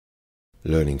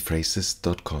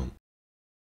learningphrases.com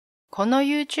この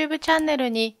YouTube チャンネル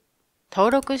に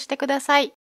登録してくださ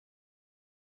い。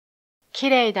綺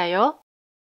麗だよ。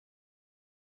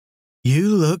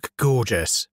You look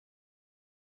gorgeous.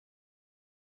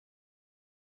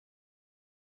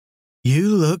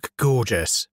 You look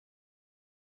gorgeous.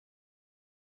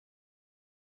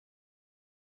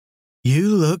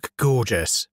 You look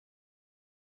gorgeous.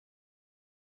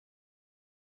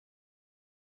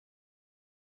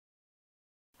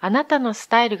 あなたのス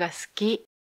タイルが好き。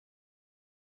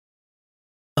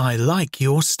I like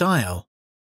your style.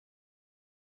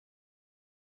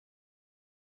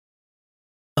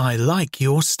 I like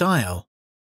your style.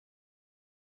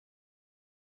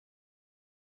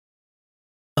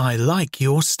 I like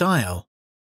your style.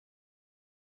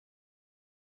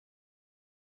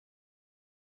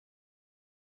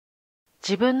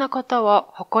 自分のこと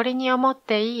を誇りに思っ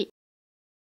ていい。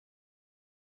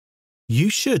You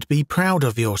should be proud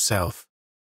of yourself.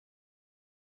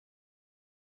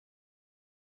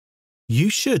 You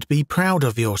should be proud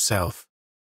of yourself.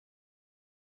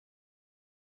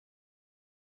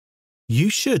 You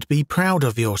should be proud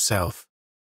of yourself.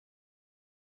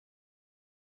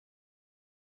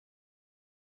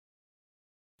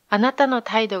 あなたの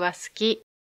態度が好き。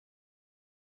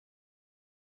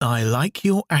I like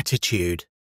your attitude.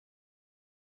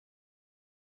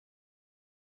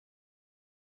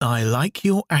 I like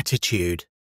your attitude.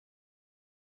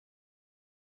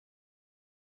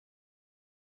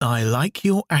 I like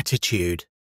your attitude.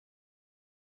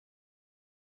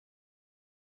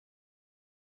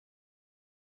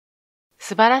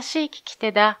 素晴らしい聞き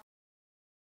手だ。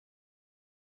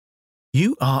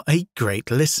You are a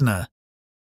great listener.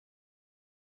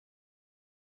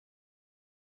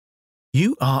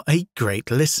 You are a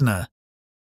great listener.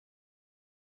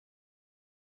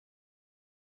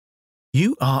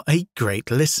 You are a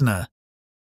great listener.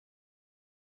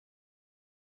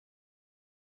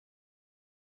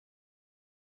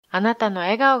 あなたの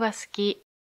笑顔が好き。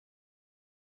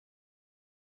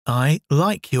I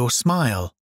like your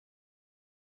smile.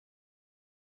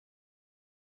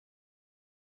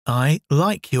 I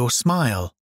like your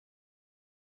smile.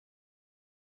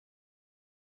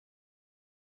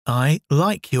 I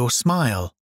like your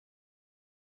smile.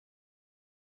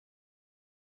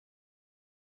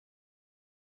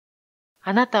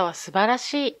 あなたは素晴ら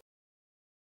しい。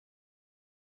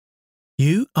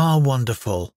You are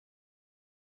wonderful.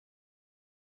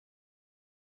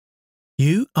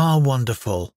 You are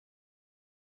wonderful.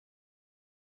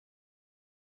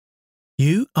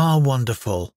 You are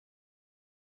wonderful.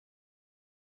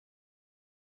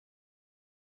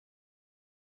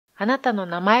 あなたの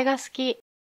名前が好き。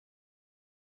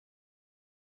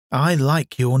I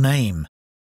like your name.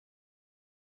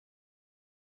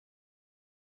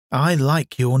 I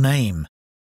like your name.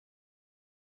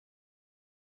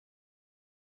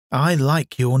 I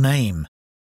like your name.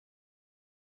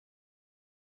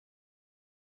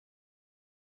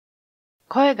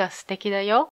 声が素敵だ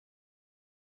よ。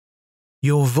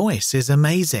Your voice is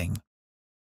amazing.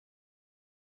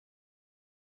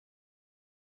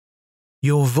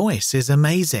 Your voice is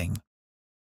amazing.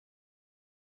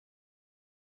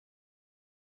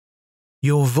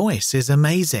 Your voice is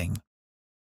amazing.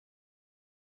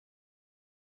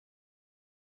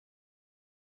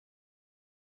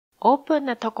 オープン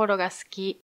なところが好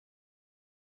き。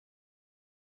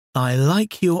I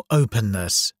like your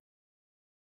openness.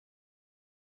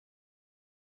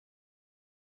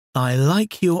 I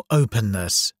like your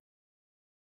openness.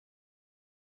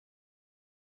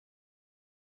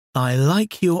 I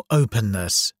like your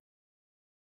openness.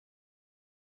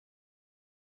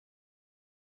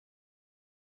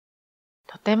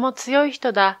 とても強い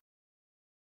人だ。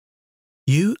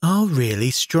You are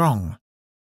really strong.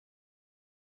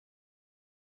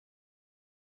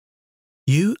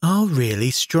 You are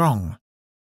really strong.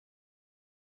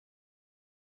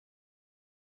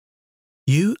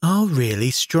 You are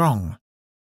really strong.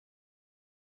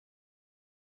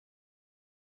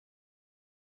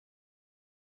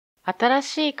 新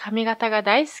しい髪型が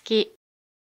大好き。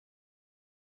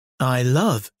I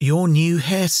love your new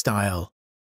hairstyle.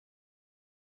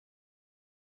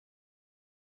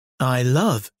 I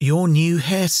love your new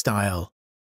hairstyle.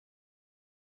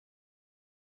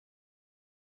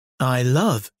 I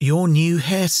love your new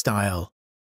hairstyle.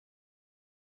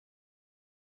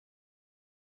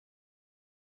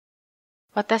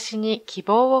 私に希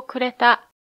望をくれ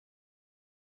た。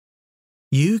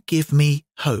You give me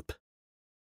hope.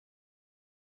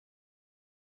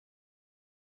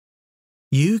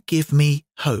 You give me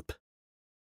hope.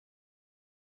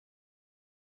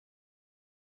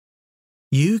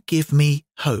 You give me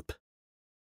hope.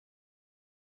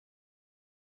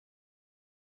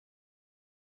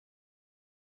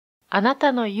 あな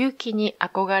たの勇気に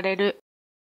憧れる。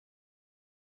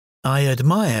I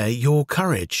admire your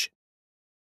courage.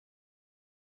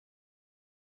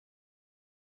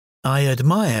 I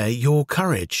admire your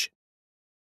courage.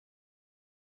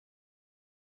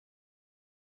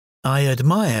 I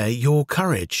admire your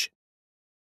courage.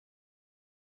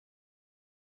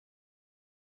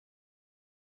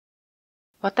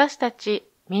 私たち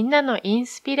みんなのイン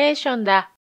スピレーション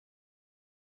だ。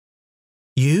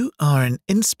You are an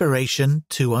inspiration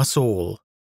to us all.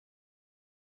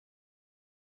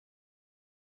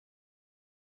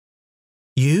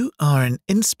 You are an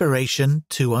inspiration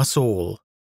to us all.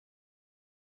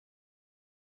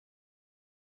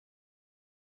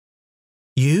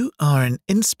 You are an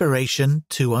inspiration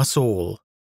to us all.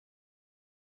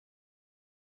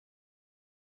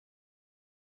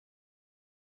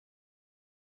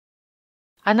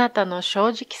 あなたの正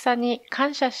直さに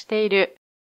感謝している。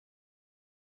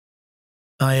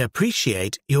I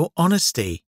appreciate your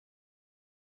honesty.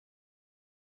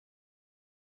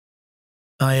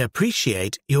 I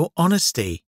appreciate your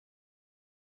honesty.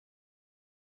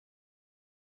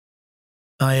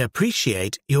 I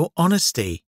appreciate your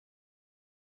honesty.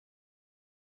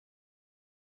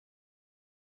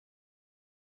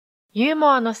 ユー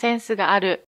モアのセンスがあ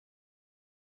る。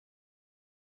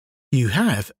You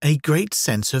have a great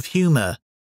sense of humor.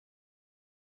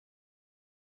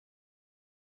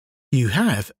 You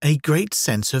have a great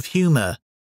sense of humor.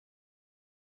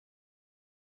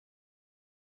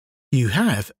 You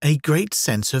have a great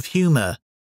sense of humor.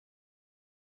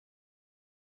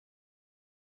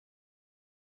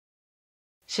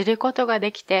 知ることが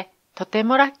できてとて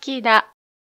もラッキーだ。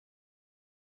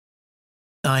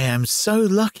I am so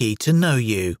lucky to know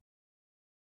you.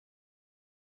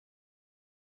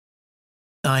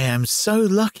 I am so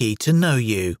lucky to know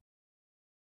you.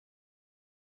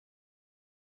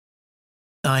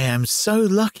 I am so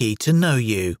lucky to know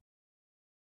you.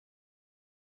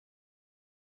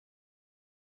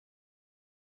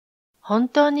 本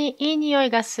当にいい匂い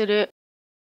がする。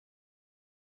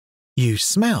You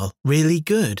smell really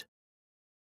good.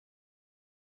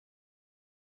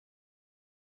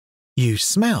 You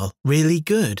smell really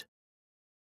good.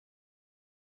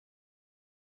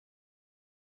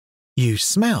 You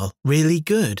smell really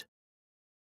good.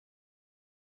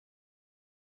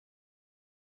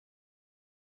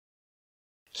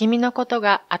 君のこと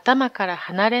が頭から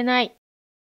離れない。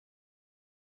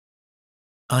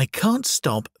I can't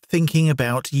stop thinking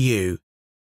about you.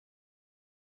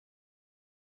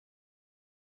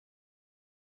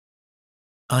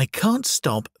 I can't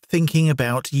stop thinking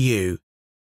about you.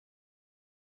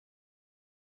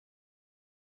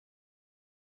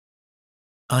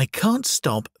 I can't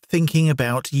stop thinking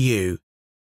about you.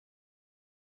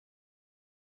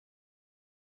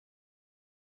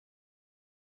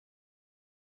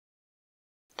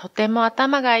 とても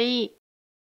頭がいい。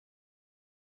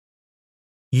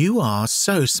You are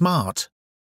so smart.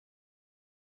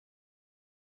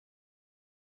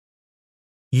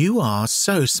 You are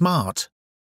so smart.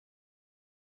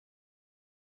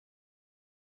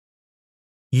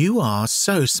 You are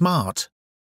so smart.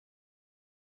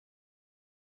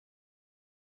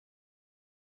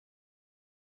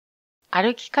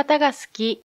 歩き方が好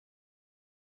き。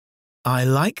I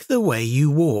like the way you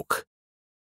walk.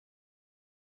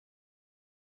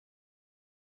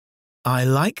 I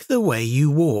like the way you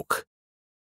walk.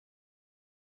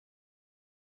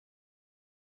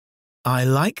 I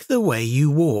like the way you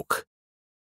walk.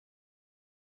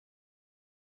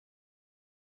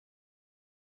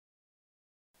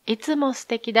 いつも素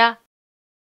敵だ。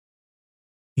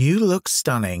You look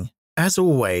stunning, as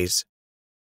always.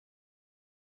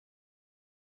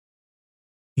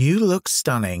 You look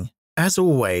stunning, as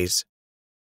always.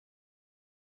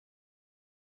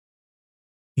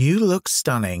 You look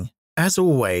stunning, as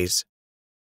always.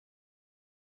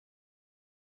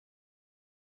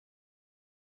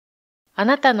 あ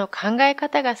なたの考え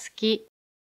方が好き。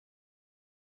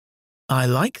I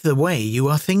like the way you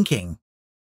are thinking.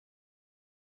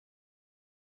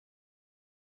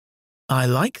 I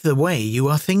like the way you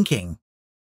are thinking.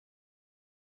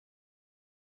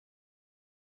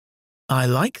 I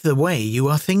like the way you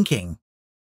are thinking.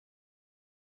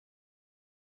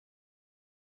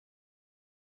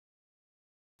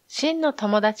 真の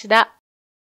友達だ。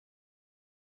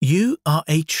You are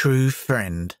a true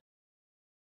friend.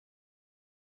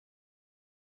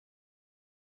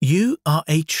 You are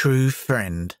a true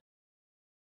friend.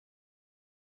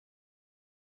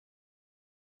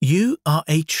 You are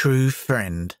a true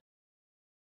friend.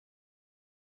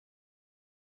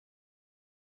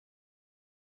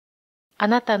 あ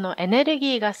なたのエネル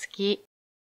ギーが好き。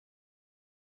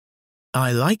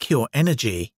I like your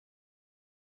energy.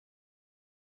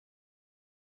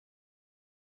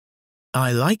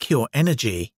 I like your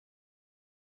energy.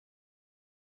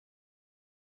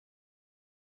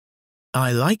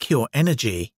 I like your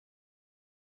energy.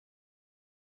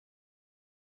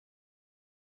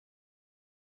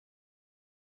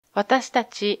 私た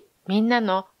ちみんな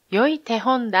の良い手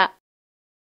本だ。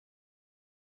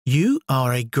You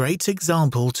are a great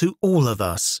example to all of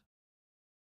us.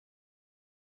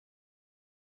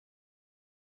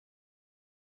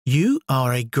 You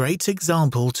are a great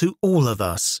example to all of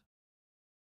us.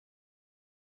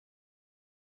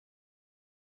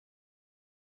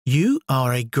 You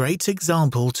are a great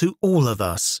example to all of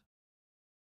us.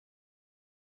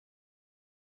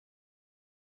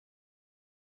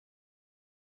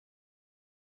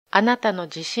 あなたの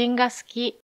自信が好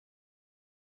き。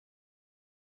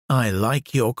I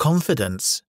like your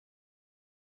confidence.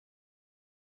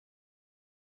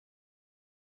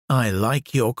 I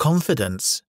like your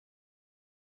confidence.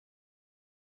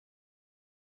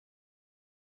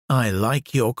 I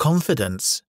like your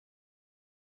confidence.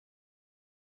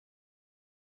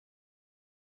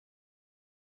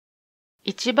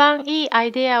 一番いいア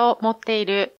イデアを持ってい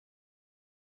る。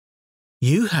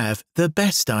You have the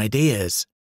best ideas.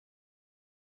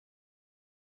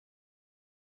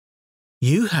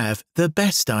 You have the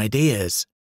best ideas.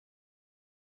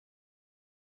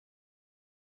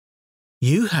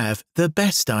 You have the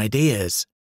best ideas.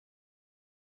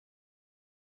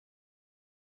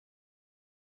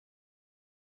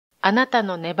 あなた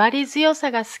の粘り強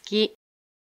さが好き。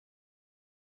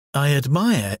I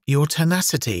admire your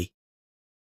tenacity.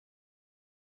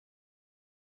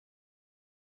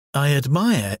 I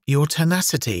admire your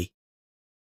tenacity.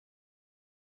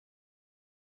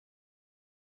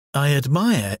 I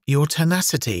admire your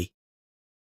tenacity.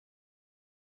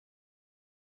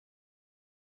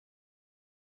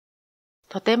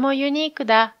 とてもユニーク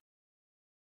だ。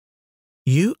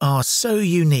You are so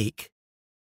unique.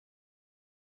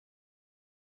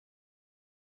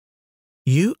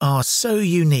 You are so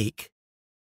unique.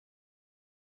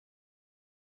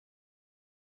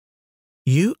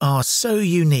 You are so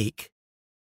unique.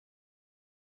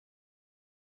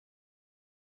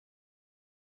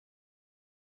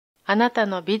 あなた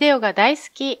のビデオが大好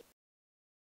き。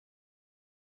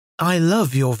I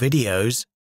love your videos.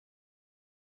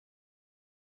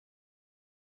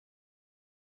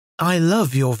 I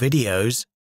love your videos.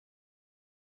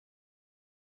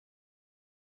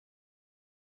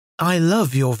 I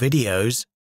love your videos.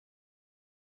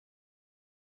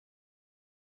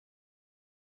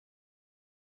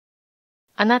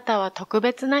 あなたは特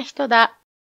別な人だ。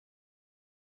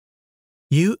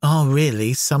You are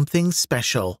really something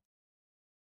special.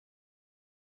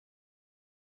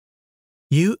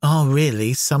 You are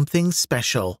really something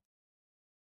special.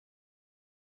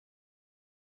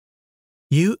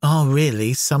 You are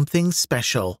really something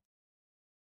special.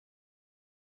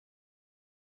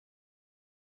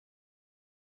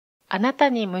 あなた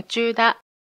に夢中だ。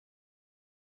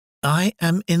I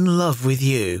am in love with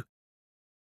you.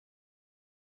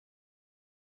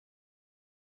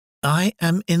 I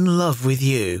am in love with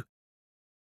you.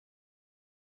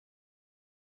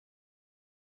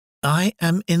 I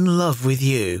am in love with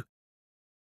you.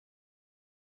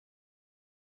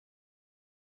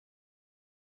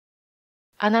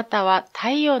 あなたは太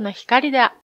陽の光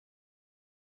だ。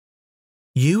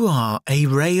You are a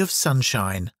ray of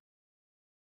sunshine.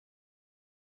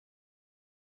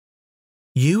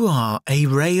 You are a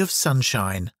ray of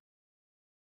sunshine.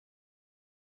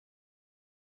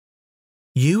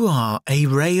 You are a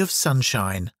ray of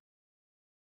sunshine.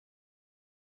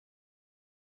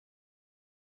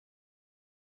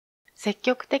 積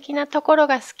極的なところ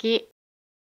が好き。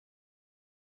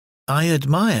I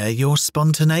admire your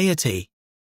spontaneity.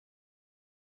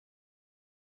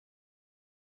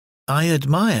 I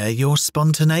admire your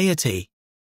spontaneity.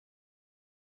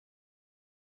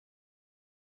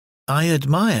 I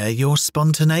admire your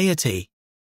spontaneity.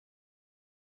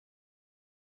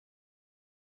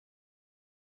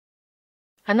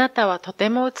 あなたはとて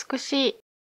も美しい。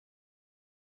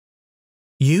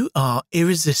You are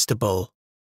irresistible.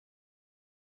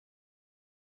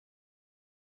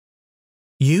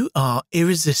 You are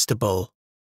irresistible.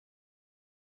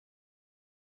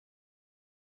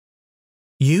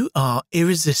 You are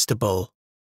irresistible.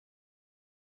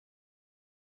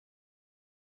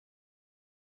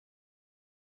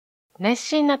 熱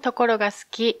心なところが好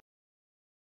き。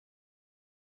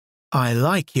I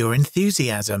like your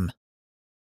enthusiasm.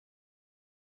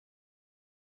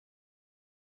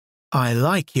 I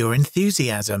like your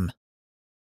enthusiasm.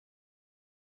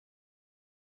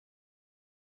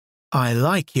 I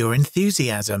like your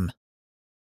enthusiasm.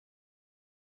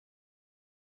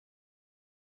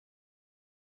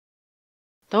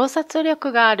 洞察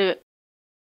力がある。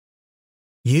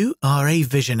You are a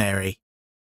visionary.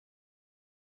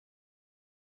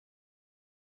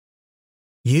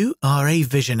 You are a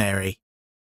visionary.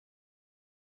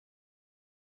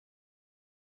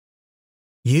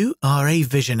 You are a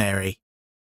visionary.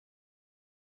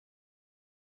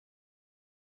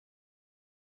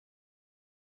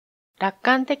 楽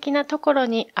観的なところ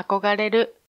に憧れ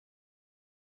る。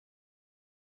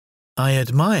I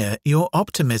admire your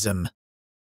optimism.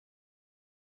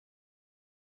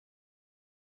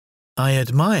 I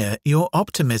admire your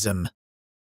optimism.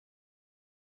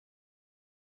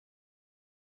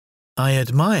 I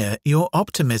admire your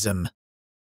optimism.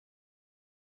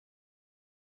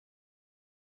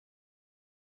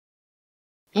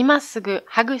 今すぐ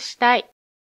ハグしたい。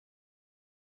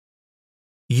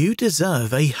You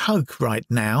deserve a hug right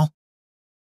now.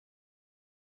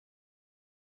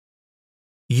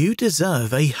 You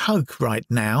deserve a hug right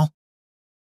now.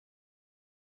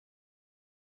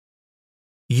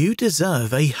 You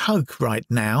deserve a hug right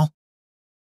now.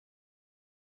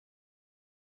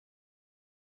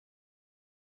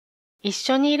 一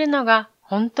緒にいるのが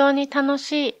本当に楽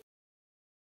しい。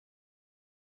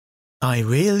I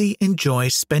really enjoy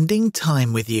spending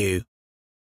time with you.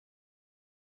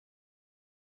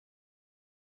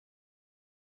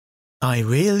 I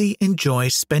really enjoy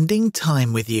spending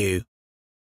time with you.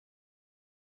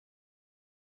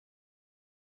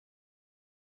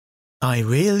 I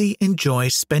really enjoy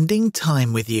spending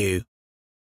time with you.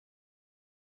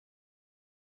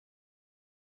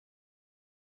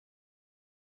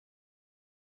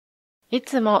 い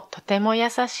つもとても優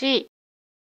しい。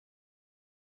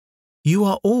You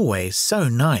are always so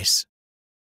nice.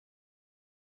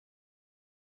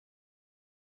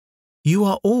 You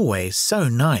are always so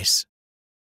nice.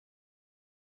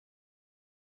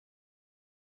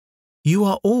 You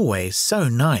are always so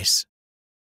nice.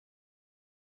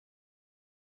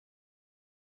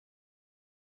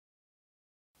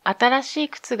 新しい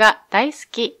靴が大好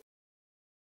き。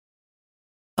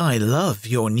I love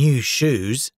your new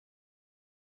shoes.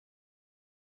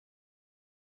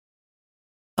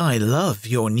 I love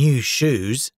your new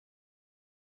shoes.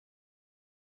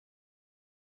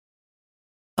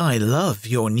 I love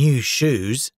your new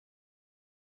shoes.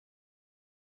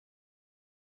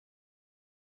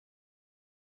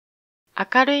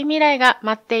 明るい未来が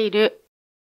待っている。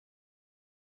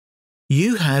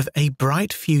You have a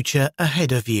bright future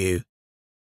ahead of you.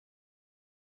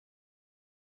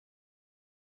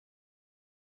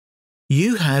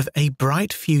 You have a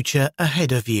bright future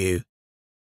ahead of you.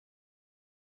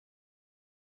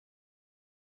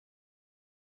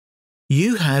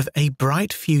 You have a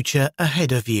bright future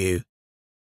ahead of you.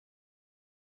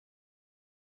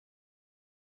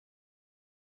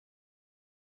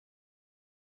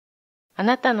 あ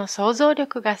なたの想像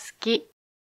力が好き。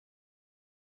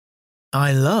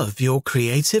I love your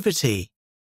creativity.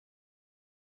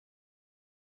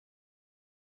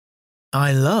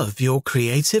 I love your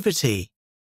creativity.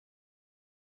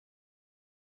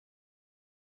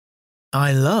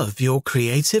 I love your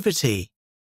creativity.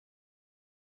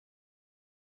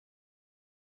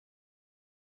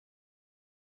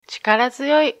 力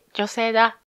強い女性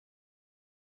だ。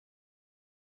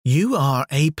You are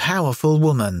a powerful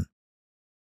woman.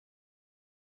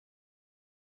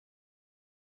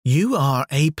 You are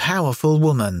a powerful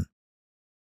woman.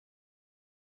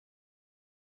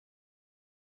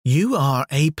 You are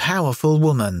a powerful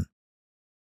woman.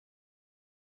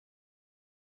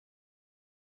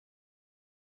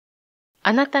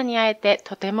 あなたに会えて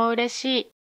とても嬉し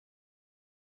い。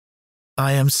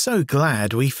I am so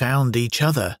glad we found each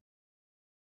other.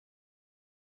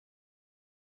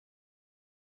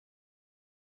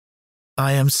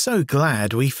 I am so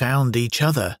glad we found each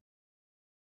other.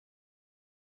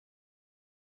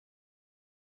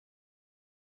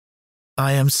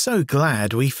 I am so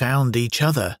glad we found each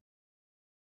other.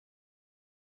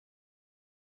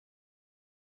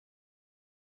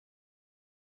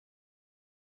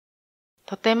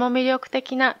 とても魅力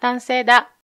的な男性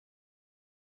だ。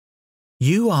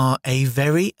You are a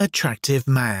very attractive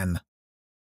man.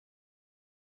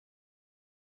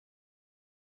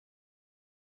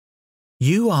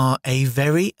 You are a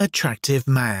very attractive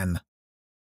man.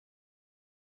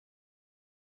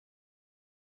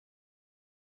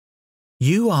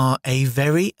 You are a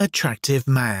very attractive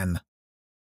man.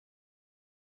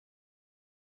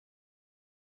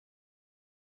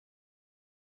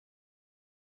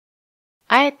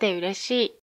 会えて嬉し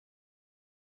い。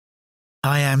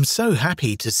I am so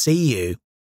happy to see you.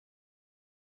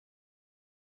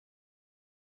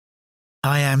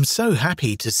 I am so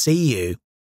happy to see you.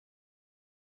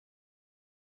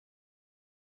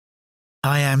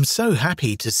 I am so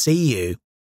happy to see you.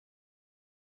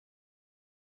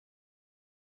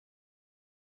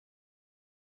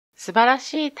 素晴ら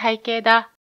しい体型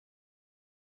だ。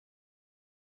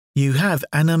You have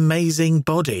an amazing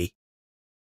body.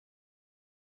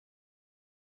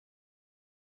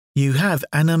 You have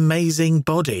an amazing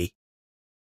body.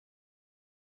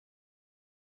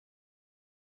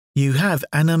 You have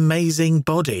an amazing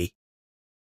body.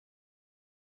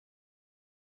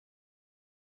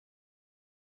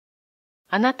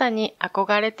 あなたに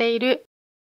憧れている。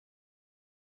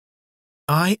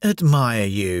I admire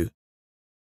you.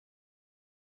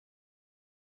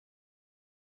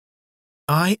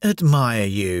 I admire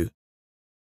you.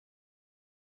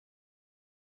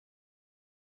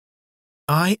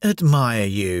 I admire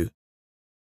you.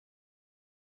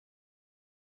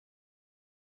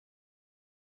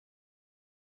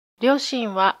 両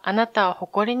親はあなたを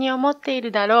誇りに思ってい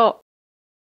るだろ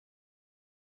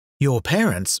う。Your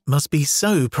parents must be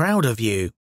so proud of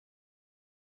you.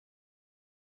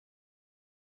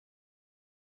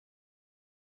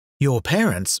 Your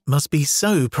parents must be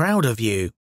so proud of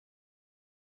you.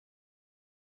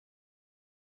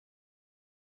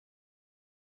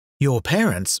 Your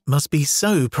parents must be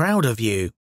so proud of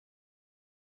you.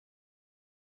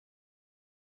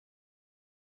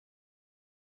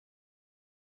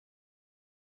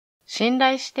 信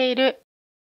頼している。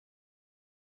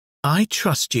I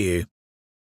trust you.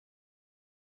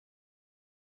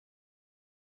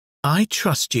 I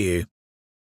trust you.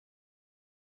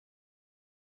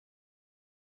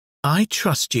 I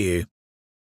trust you.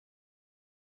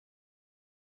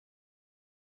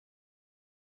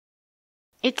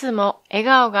 いつも笑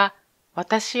顔が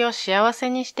私を幸せ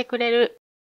にしてくれる。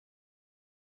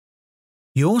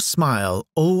Your smile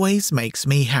always makes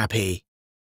me happy.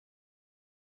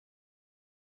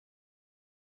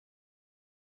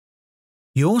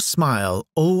 Your smile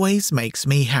always makes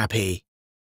me happy.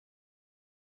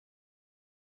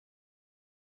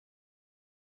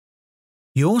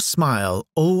 Your smile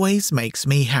always makes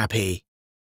me happy.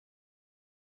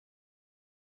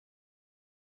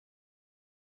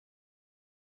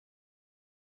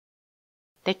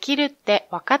 できるって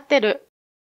わかってる。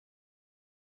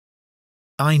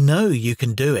I know you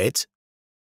can do it.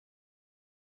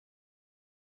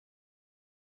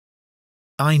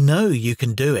 I know you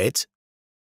can do it.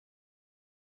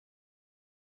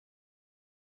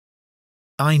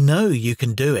 I know you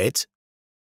can do it.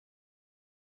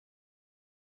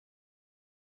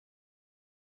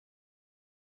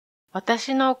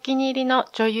 私のお気に入りの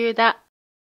女優だ。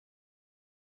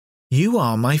You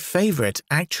are my favorite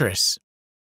actress.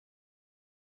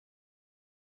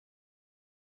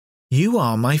 You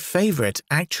are my favorite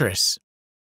actress.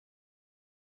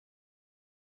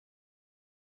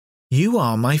 You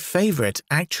are my favorite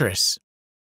actress.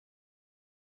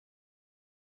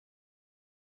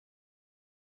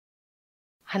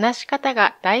 話し方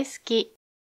が大好き。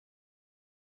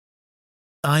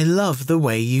I love the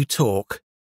way you talk.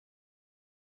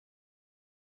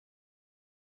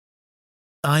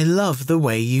 I love the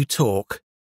way you talk.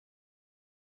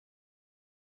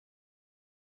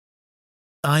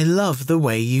 I love the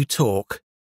way you talk.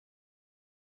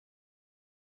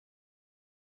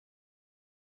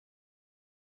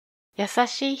 優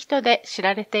しい人で知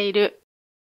られている。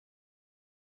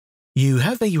You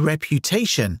have a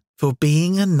reputation for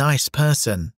being a nice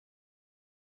person.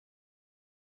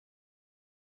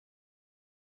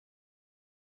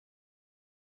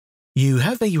 You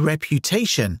have a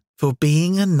reputation for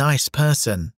being a nice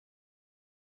person.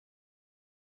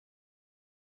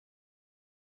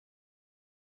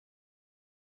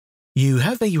 You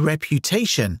have a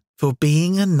reputation for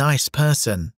being a nice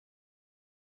person.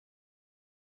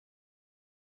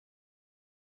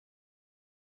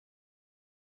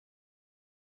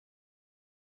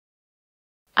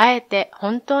 会えて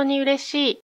本当に嬉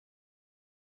しい。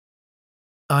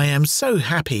I am so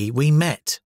happy we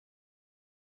met.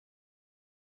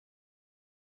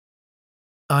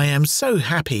 I am so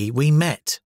happy we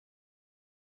met.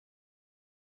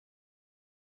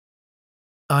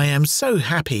 I am so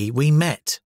happy we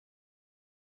met.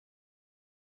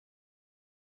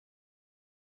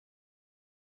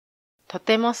 と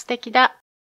ても素敵だ。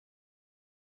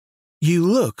You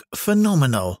look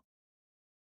phenomenal.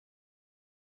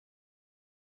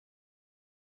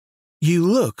 You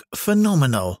look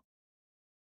phenomenal.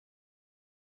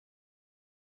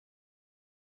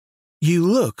 You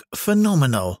look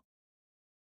phenomenal.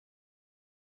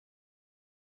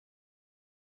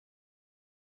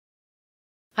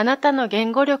 あなたの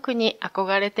言語力に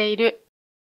憧れている。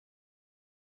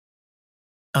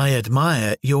I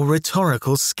admire your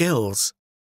rhetorical skills.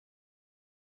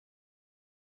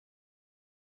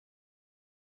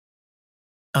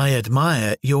 I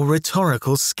admire your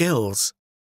rhetorical skills.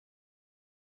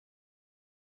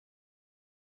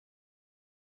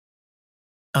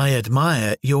 I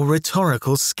admire your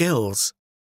rhetorical skills.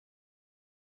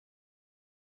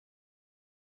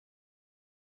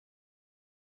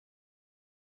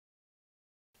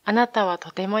 あなたは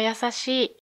とても優し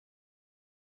い。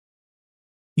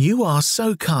You are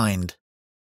so kind.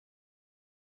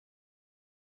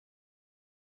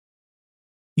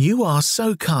 You are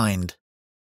so kind.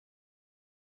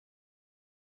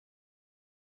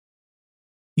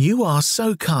 You are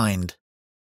so kind.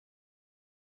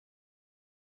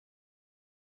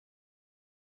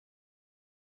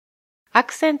 ア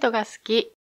クセントが好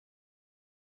き。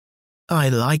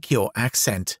I like your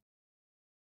accent.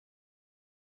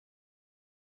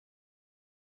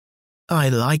 I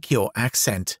like your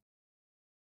accent.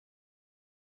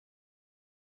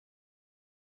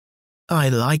 I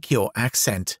like your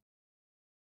accent.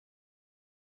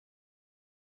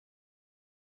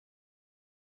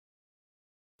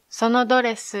 そのド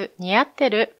レス似合って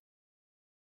る。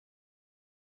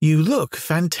You look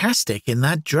fantastic in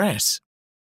that dress.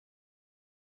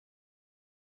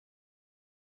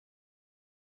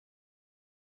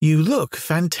 You look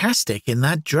fantastic in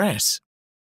that dress.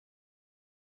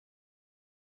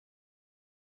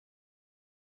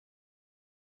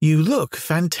 You look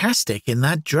fantastic in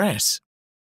that dress.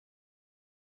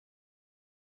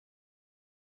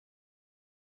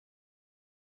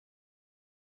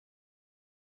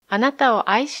 あなたを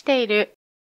愛している。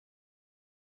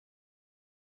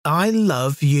I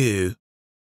love you.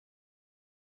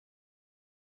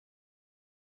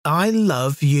 I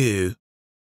love you.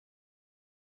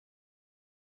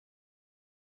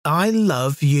 I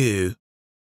love you.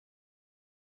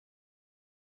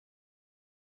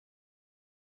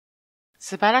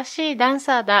 素晴らしいダン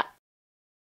サーだ。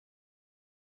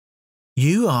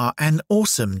You are an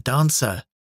awesome dancer.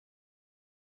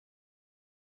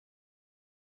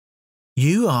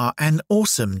 You are an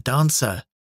awesome dancer.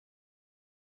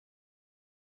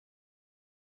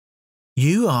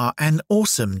 You are an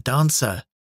awesome dancer.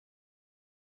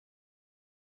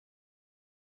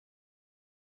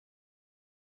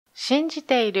 信じ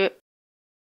ている。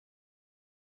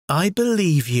I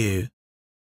believe you.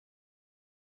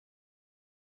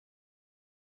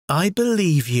 I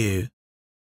believe you.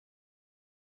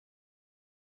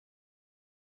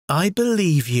 I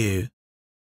believe you.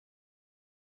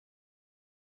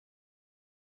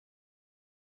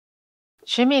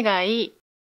 趣味がいい。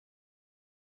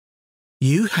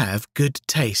You have good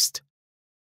taste.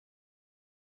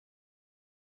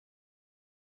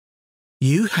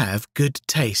 You have good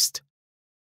taste.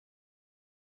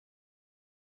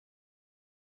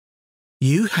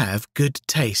 You have good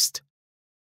taste.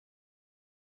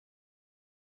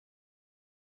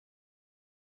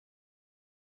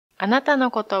 あなたの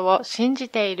ことを信じ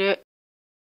ている。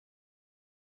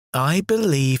I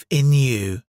believe in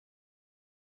you.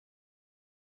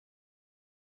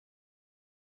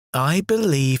 I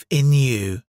believe in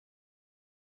you.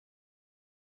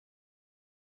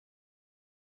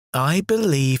 I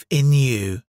believe in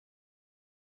you.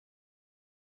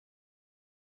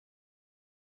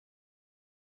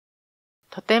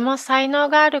 とても才能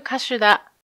がある歌手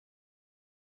だ。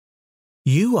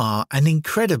You are an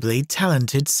incredibly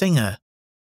talented singer.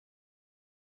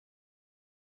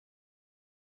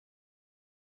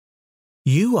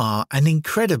 You are an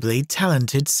incredibly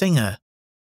talented singer.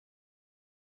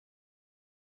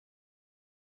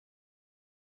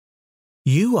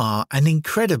 You are an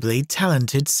incredibly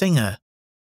talented singer.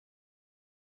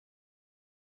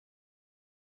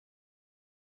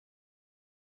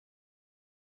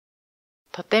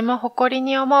 とても誇り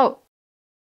に思う。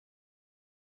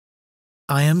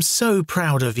I am so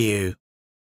proud of you.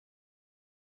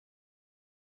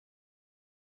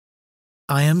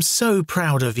 I am so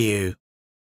proud of you.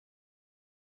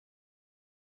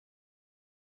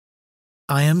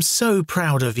 I am so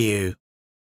proud of you.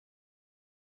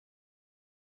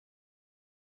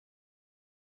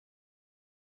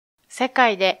 世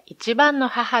界で一番の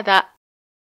母だ。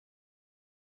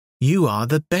You are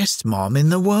the best mom in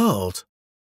the world.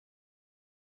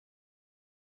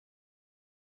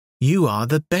 You are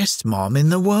the best mom in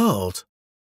the world.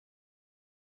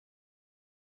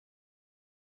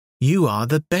 You are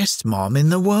the best mom in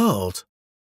the world.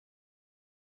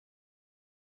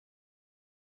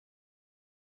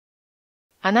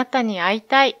 あなたに会い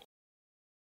たい。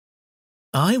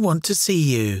I want to see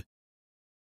you.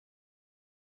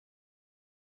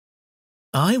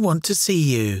 I want to see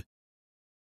you.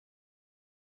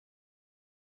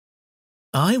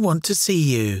 I want to see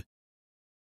you.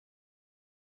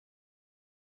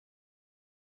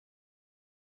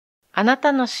 あな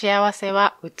たの幸せ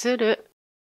は移る。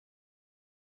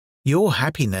Your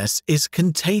happiness is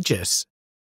contagious.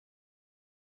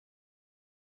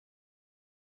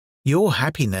 Your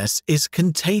happiness is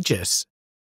contagious.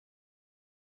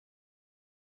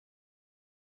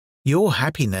 Your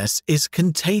happiness is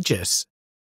contagious.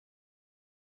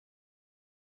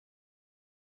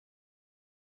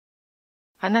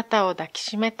 あなたを抱き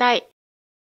しめたい。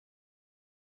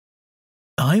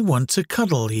I want to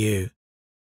cuddle you.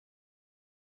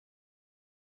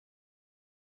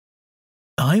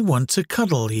 I want to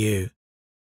cuddle you.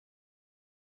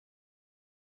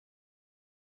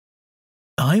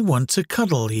 I want to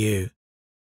cuddle you.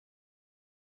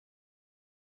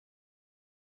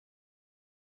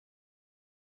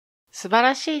 素晴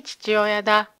らしい父親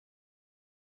だ。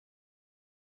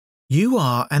You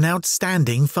are an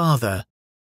outstanding father.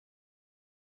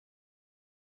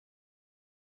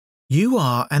 You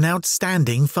are an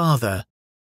outstanding father.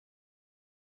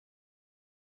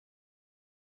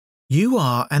 You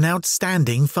are an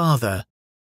outstanding father.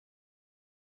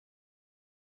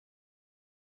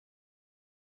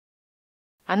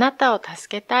 あなたを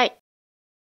助けたい。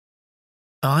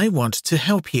I want to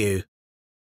help you.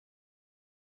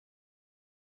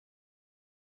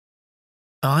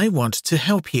 I want to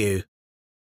help you.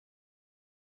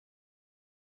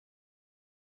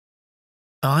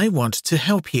 I want to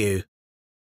help you.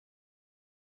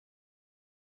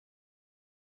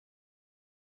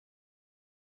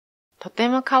 とて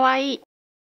もかわいい。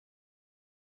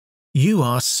You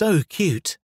are so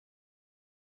cute.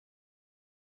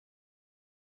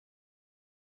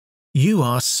 You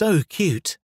are so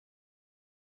cute.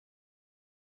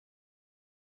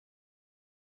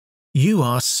 You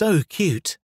are so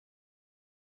cute.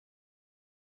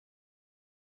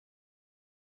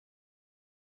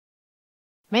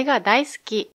 目が大好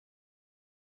き。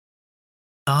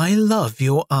I love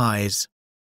your eyes.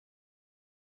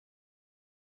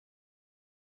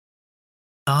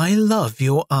 I love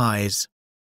your eyes.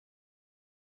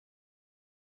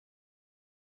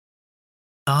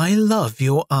 I love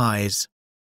your eyes.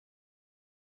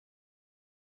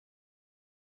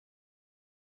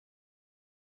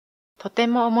 とて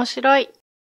も面白い。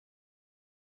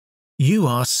You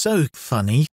are so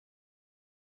funny.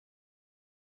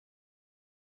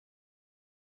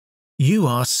 You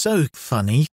are so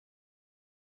funny.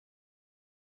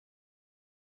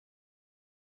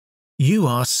 You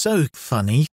are so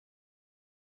funny.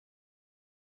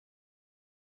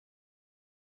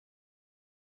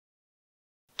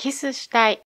 キスし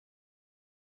たい。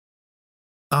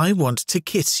I want to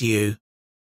kiss you.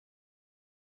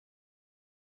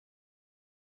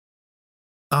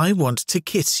 I want to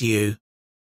kiss you.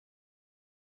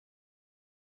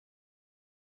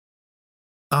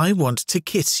 I want to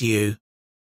kiss you.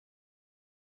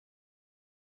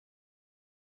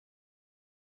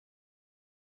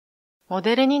 モ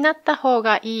デルになった方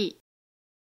がいい。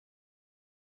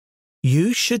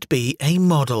You should be a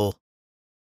model.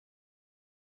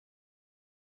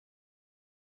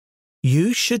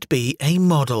 You should be a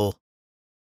model.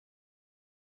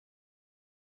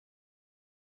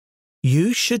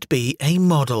 You should be a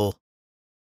model.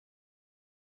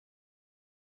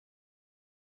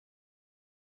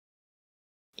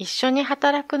 一緒に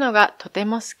働くのがとて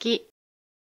も好き。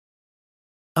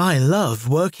I love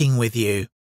working with you.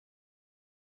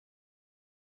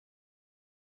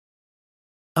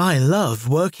 I love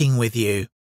working with you.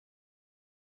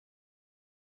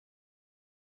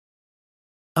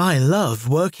 I love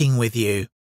working with you.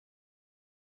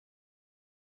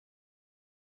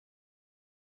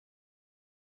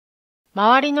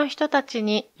 周りの人たち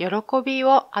に喜び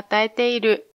を与えてい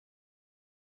る。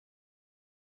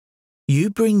You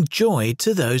bring joy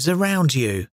to those around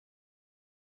you.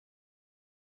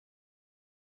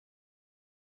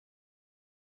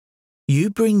 You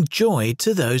bring joy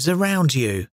to those around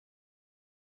you.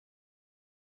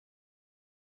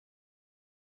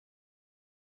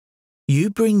 You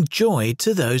bring joy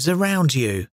to those around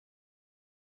you.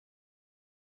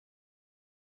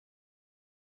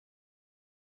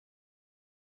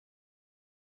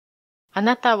 あ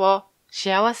なたを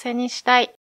幸せにした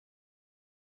い。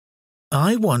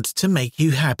I want to make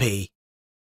you happy.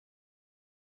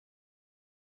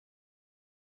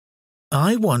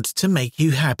 I want to make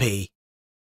you happy.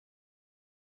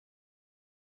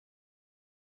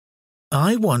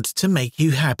 I want to make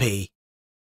you happy.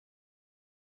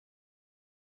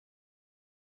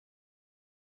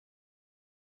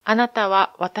 あなた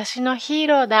は私のヒー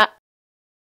ローだ。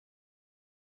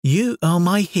You are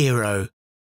my hero.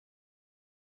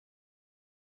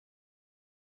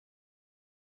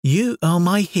 You are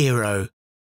my hero.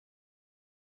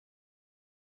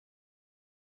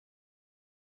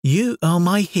 You are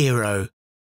my hero.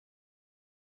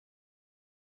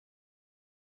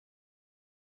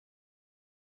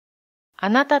 あ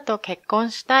なたと結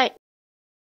婚したい。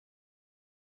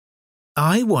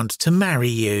I want to marry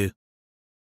you.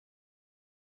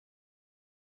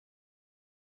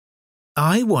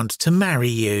 I want to marry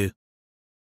you.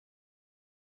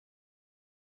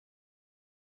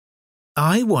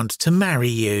 I want to marry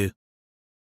you.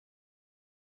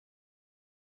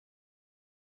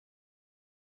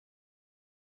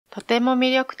 とても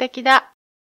魅力的だ。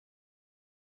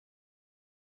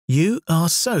You are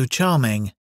so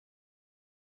charming.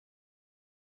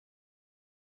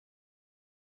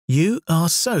 You are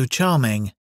so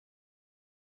charming.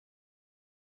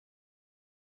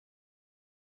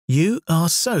 You are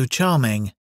so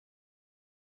charming.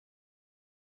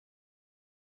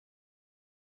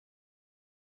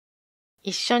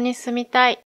 一緒に住み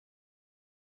たい。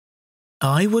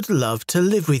I would love to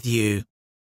live with you.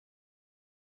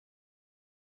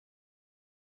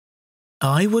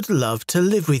 I would love to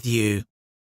live with you.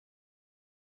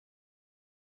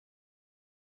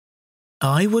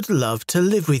 I would love to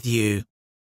live with you.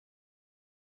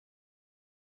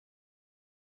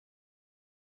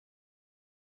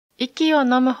 息を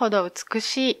飲むほど美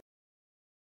しい。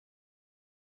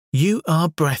You are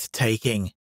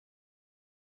breathtaking.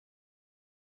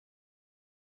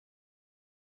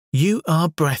 You are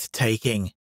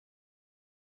breathtaking.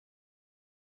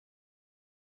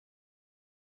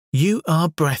 You are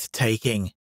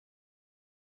breathtaking.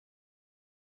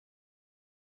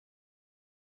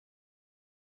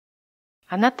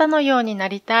 あなたのようにな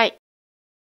りたい。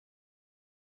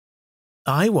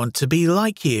I want to be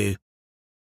like you.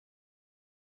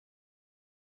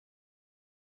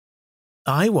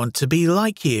 I want to be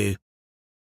like you.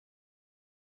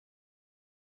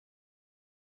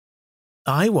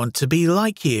 I want to be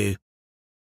like you.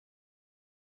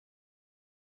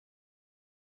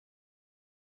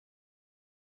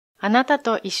 あなた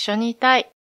と一緒にいたい。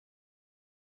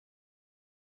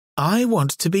I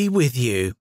want to be with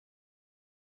you.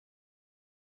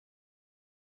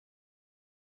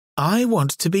 I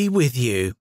want to be with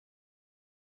you.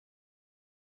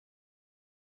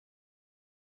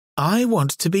 I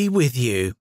want to be with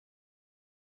you.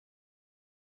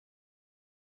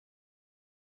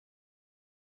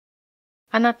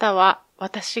 あなたは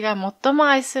私が最も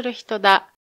愛する人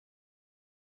だ。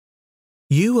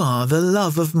You are the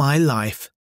love of my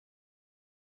life.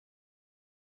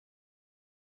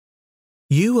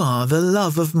 You are the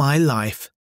love of my life.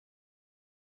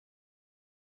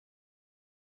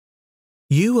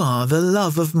 You are the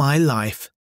love of my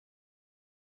life.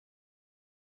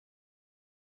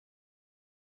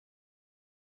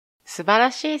 素晴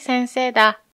らしい先生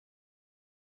だ。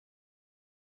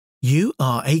You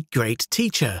are a great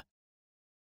teacher.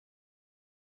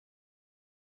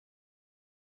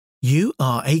 You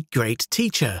are a great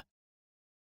teacher.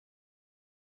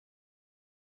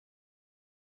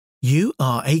 You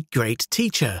are a great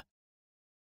teacher.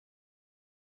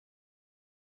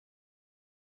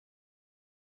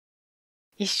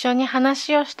 一緒に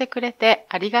話をしてくれて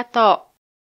ありがと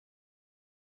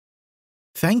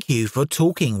う。Thank you for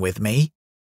talking with me.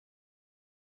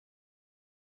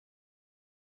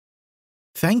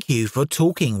 Thank you for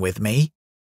talking with me.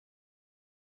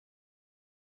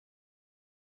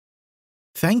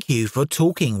 Thank you for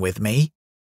talking with me.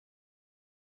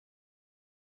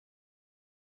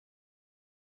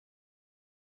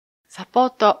 サポー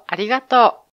トありが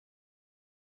とう。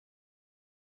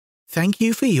Thank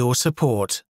you for your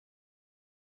support.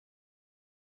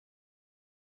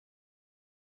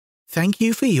 Thank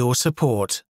you for your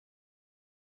support.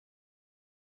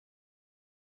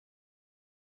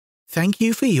 Thank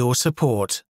you for your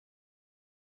support.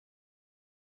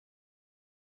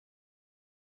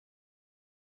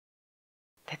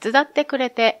 手伝ってくれ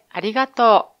てありが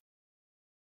と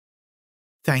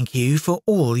う。Thank you for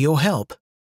all your help.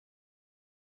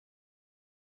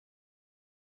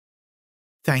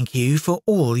 Thank you for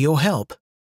all your help.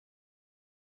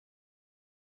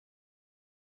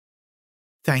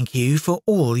 Thank you for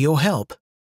all your help.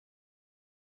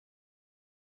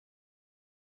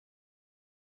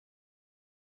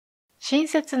 親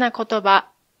切な言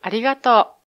葉ありが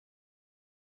とう。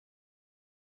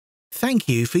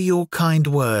Thank you for your kind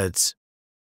words.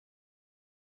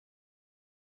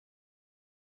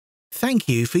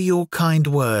 Thank you for your kind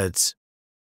words.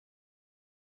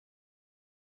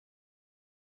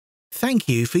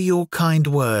 Thank you for your kind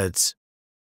words.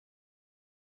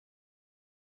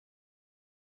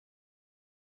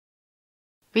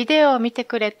 ビデオを見て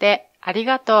くれてあり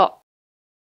がと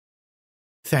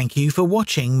う。Thank you for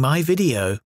watching my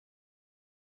video.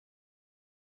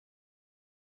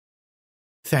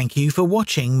 Thank you for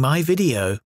watching my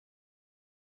video.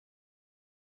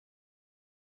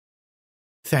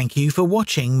 Thank you for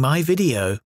watching my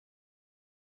video.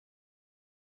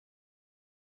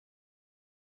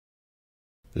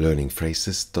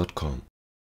 learningphrases.com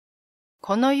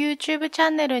この YouTube チャ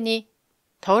ンネルに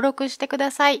登録してく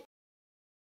ださい。